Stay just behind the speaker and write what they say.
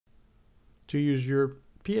To use your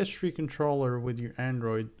PS3 controller with your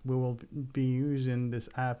Android, we will be using this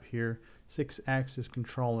app here, 6-axis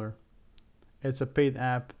controller. It's a paid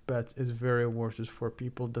app, but it's very worth it for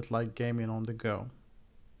people that like gaming on the go.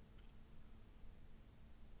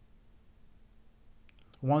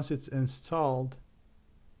 Once it's installed,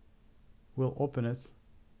 we'll open it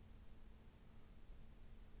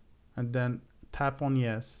and then tap on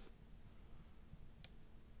yes.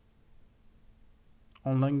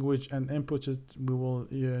 On language and input, we will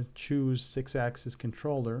choose 6-axis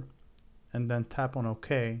controller and then tap on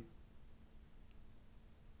OK.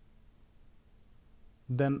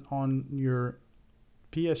 Then on your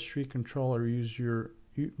PS3 controller, use your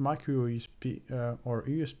micro USB or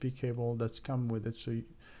USB cable that's come with it, so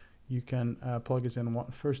you can plug it in one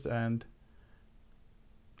first end,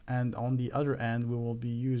 and on the other end we will be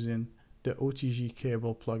using the OTG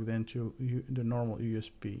cable plugged into the normal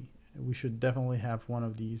USB. We should definitely have one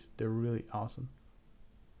of these. They're really awesome.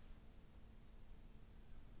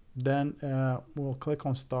 Then we'll click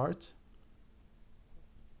on start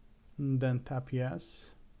and then tap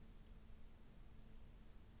yes.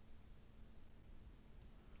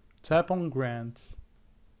 Tap on grant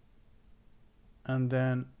and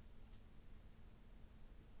then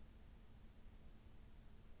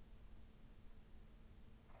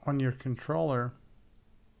on your controller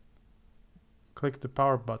click the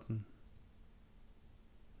power button,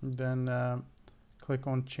 then click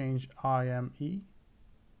on change IME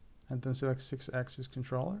and then select 6-axis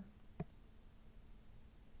controller.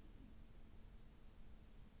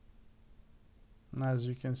 And as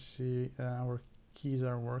you can see, our keys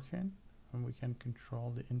are working and we can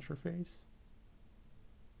control the interface.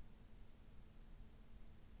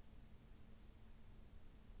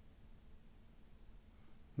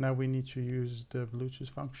 Now we need to use the Bluetooth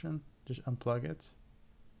function. Just unplug it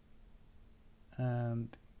and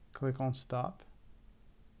click on stop.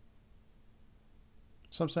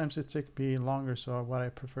 Sometimes it takes me longer, so what I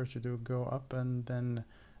prefer to do, go up and then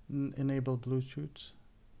enable Bluetooth.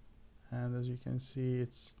 And as you can see,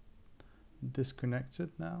 it's disconnected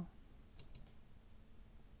now.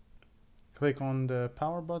 Click on the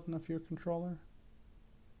power button of your controller.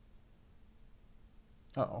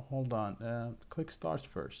 Oh, hold on. Click start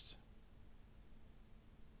first.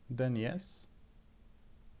 Then yes.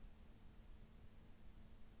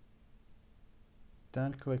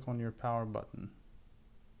 Then click on your power button.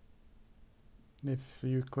 If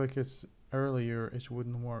you click it earlier, it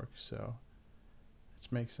wouldn't work, so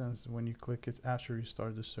it makes sense when you click it after you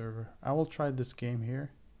start the server. I will try this game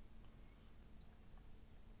here.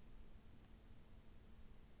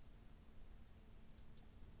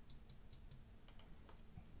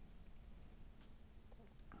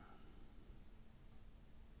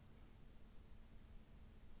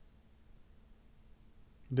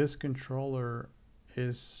 This controller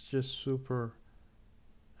is just super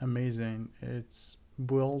amazing. It's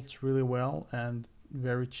built really well and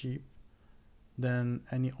very cheap than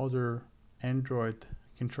any other Android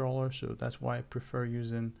controller, so that's why I prefer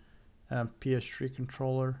using a PS3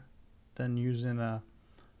 controller than using a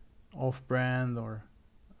off-brand or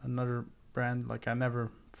another brand. Like, I never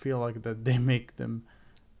feel like that they make them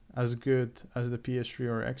as good as the PS3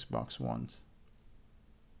 or Xbox ones.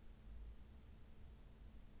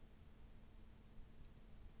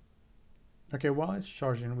 Okay, while it's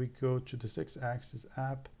charging, we go to the 6-axis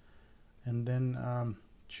app and then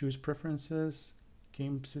choose preferences,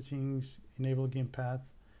 game settings, enable game path,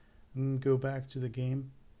 and go back to the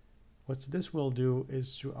game. What this will do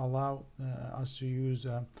is to allow us to use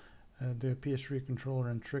the PS3 controller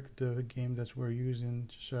and trick the game that we're using,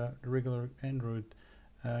 just a regular Android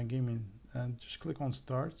gaming. And just click on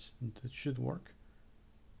start, and it should work.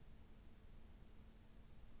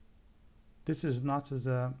 This is not as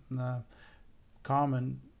a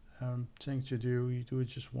common thing to do. You do it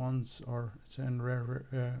just once, or it's in rare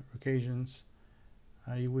occasions.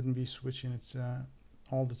 You wouldn't be switching it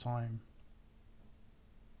all the time.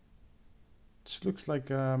 It looks like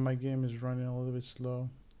my game is running a little bit slow,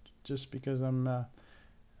 just because I'm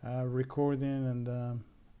recording and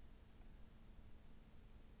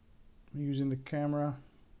using the camera.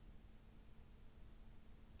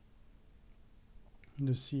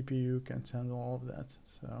 The CPU can't handle all of that.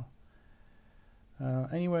 So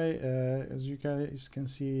anyway, as you guys can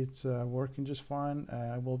see, it's working just fine.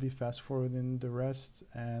 I will be fast forwarding the rest,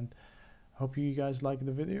 and hope you guys like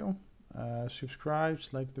the video. Subscribe,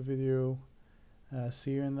 like the video.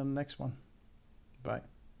 See you in the next one. Bye.